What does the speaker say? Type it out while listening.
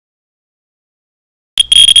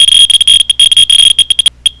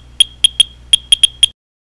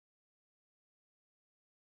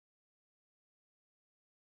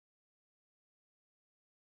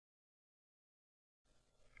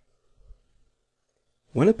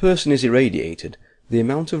When a person is irradiated, the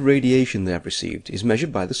amount of radiation they have received is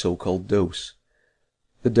measured by the so-called dose.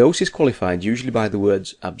 The dose is qualified usually by the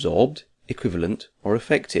words absorbed, equivalent, or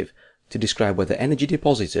effective to describe whether energy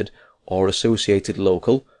deposited or associated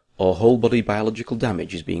local or whole body biological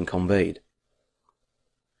damage is being conveyed.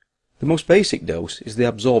 The most basic dose is the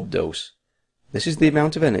absorbed dose. This is the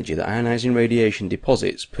amount of energy that ionizing radiation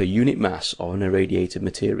deposits per unit mass of an irradiated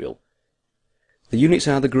material. The units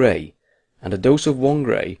are the Gray, and a dose of 1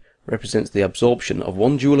 Gray represents the absorption of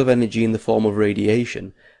 1 joule of energy in the form of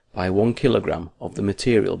radiation by 1 kilogram of the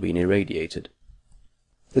material being irradiated.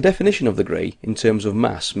 The definition of the Gray in terms of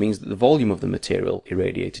mass means that the volume of the material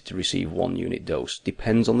irradiated to receive 1 unit dose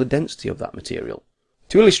depends on the density of that material.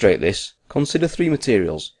 To illustrate this, consider 3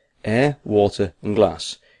 materials, air, water and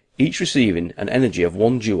glass, each receiving an energy of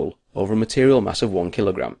 1 joule over a material mass of 1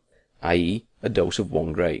 kilogram, i.e. a dose of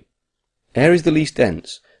 1 Gray. Air is the least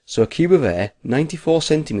dense, so a cube of air 94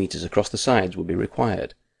 centimeters across the sides would be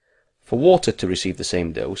required. For water to receive the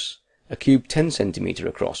same dose, a cube 10 centimeters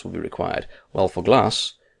across would be required, while for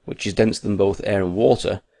glass, which is denser than both air and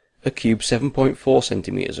water, a cube 7.4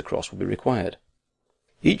 centimeters across would be required.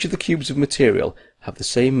 Each of the cubes of material have the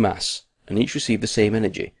same mass and each receive the same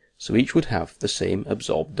energy, so each would have the same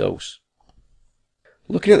absorbed dose.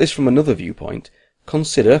 Looking at this from another viewpoint,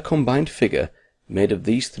 consider a combined figure made of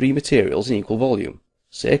these 3 materials in equal volume,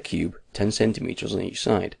 say a cube 10 centimeters on each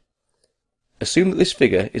side. Assume that this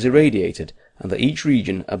figure is irradiated and that each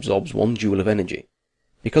region absorbs 1 joule of energy.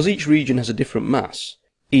 Because each region has a different mass,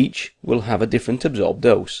 each will have a different absorbed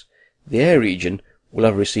dose. The air region will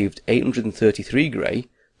have received 833 Gray,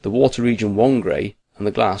 the water region 1 Gray, and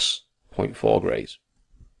the glass 0.4 Grays.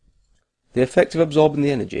 The effect of absorbing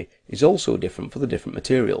the energy is also different for the different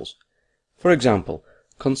materials. For example,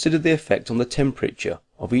 consider the effect on the temperature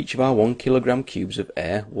of each of our 1 kilogram cubes of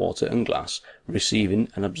air, water and glass receiving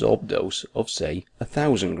an absorbed dose of, say,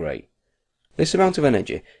 1000 Gray. This amount of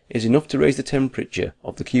energy is enough to raise the temperature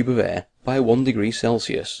of the cube of air by 1 degree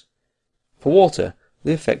Celsius. For water,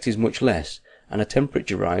 the effect is much less, and a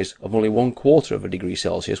temperature rise of only 1/4 of a degree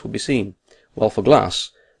Celsius would be seen, while for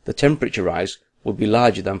glass, the temperature rise would be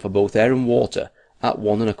larger than for both air and water at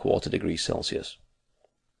 1 1/4 degrees Celsius.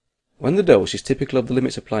 When the dose is typical of the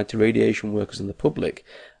limits applied to radiation workers and the public,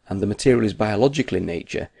 and the material is biological in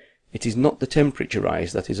nature, it is not the temperature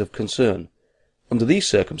rise that is of concern. Under these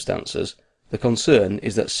circumstances, the concern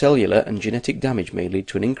is that cellular and genetic damage may lead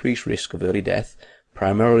to an increased risk of early death,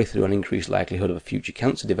 primarily through an increased likelihood of future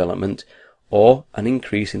cancer development, or an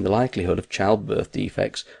increase in the likelihood of childbirth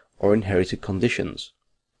defects or inherited conditions.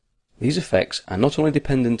 These effects are not only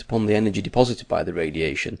dependent upon the energy deposited by the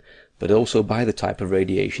radiation, but also by the type of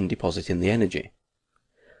radiation depositing the energy.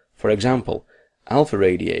 For example, alpha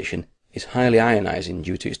radiation is highly ionizing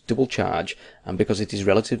due to its double charge, and because it is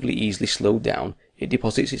relatively easily slowed down, it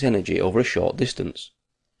deposits its energy over a short distance.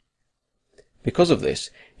 Because of this,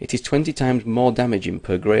 it is 20 times more damaging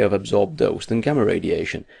per Gray of absorbed dose than gamma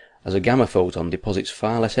radiation, as a gamma photon deposits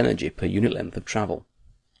far less energy per unit length of travel.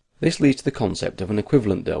 This leads to the concept of an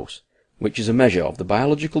equivalent dose, which is a measure of the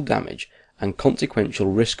biological damage and consequential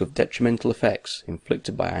risk of detrimental effects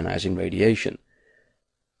inflicted by ionizing radiation.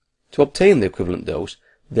 To obtain the equivalent dose,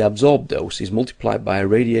 the absorbed dose is multiplied by a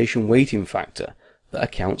radiation weighting factor that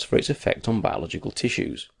accounts for its effect on biological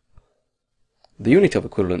tissues. The unit of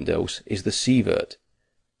equivalent dose is the sievert.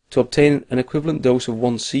 To obtain an equivalent dose of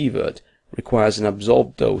 1 sievert requires an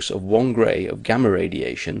absorbed dose of 1 Gray of gamma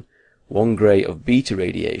radiation, 1 Gray of beta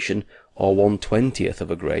radiation, or 1/20th of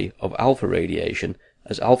a Gray of alpha radiation,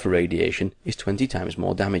 as alpha radiation is 20 times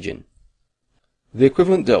more damaging. The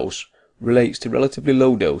equivalent dose relates to relatively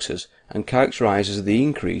low doses and characterizes the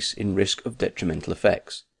increase in risk of detrimental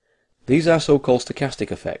effects. These are so-called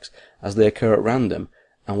stochastic effects, as they occur at random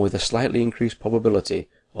and with a slightly increased probability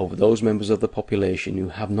over those members of the population who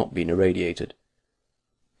have not been irradiated.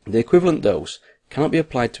 The equivalent dose cannot be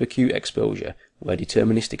applied to acute exposure where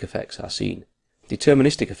deterministic effects are seen.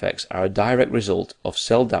 Deterministic effects are a direct result of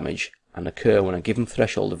cell damage and occur when a given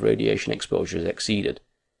threshold of radiation exposure is exceeded.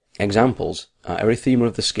 Examples are erythema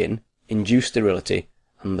of the skin, induced sterility,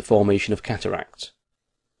 and the formation of cataracts.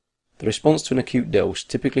 The response to an acute dose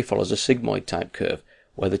typically follows a sigmoid type curve,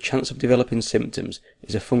 where the chance of developing symptoms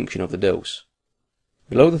is a function of the dose.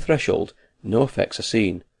 Below the threshold, no effects are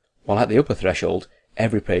seen, while at the upper threshold,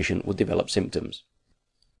 every patient would develop symptoms.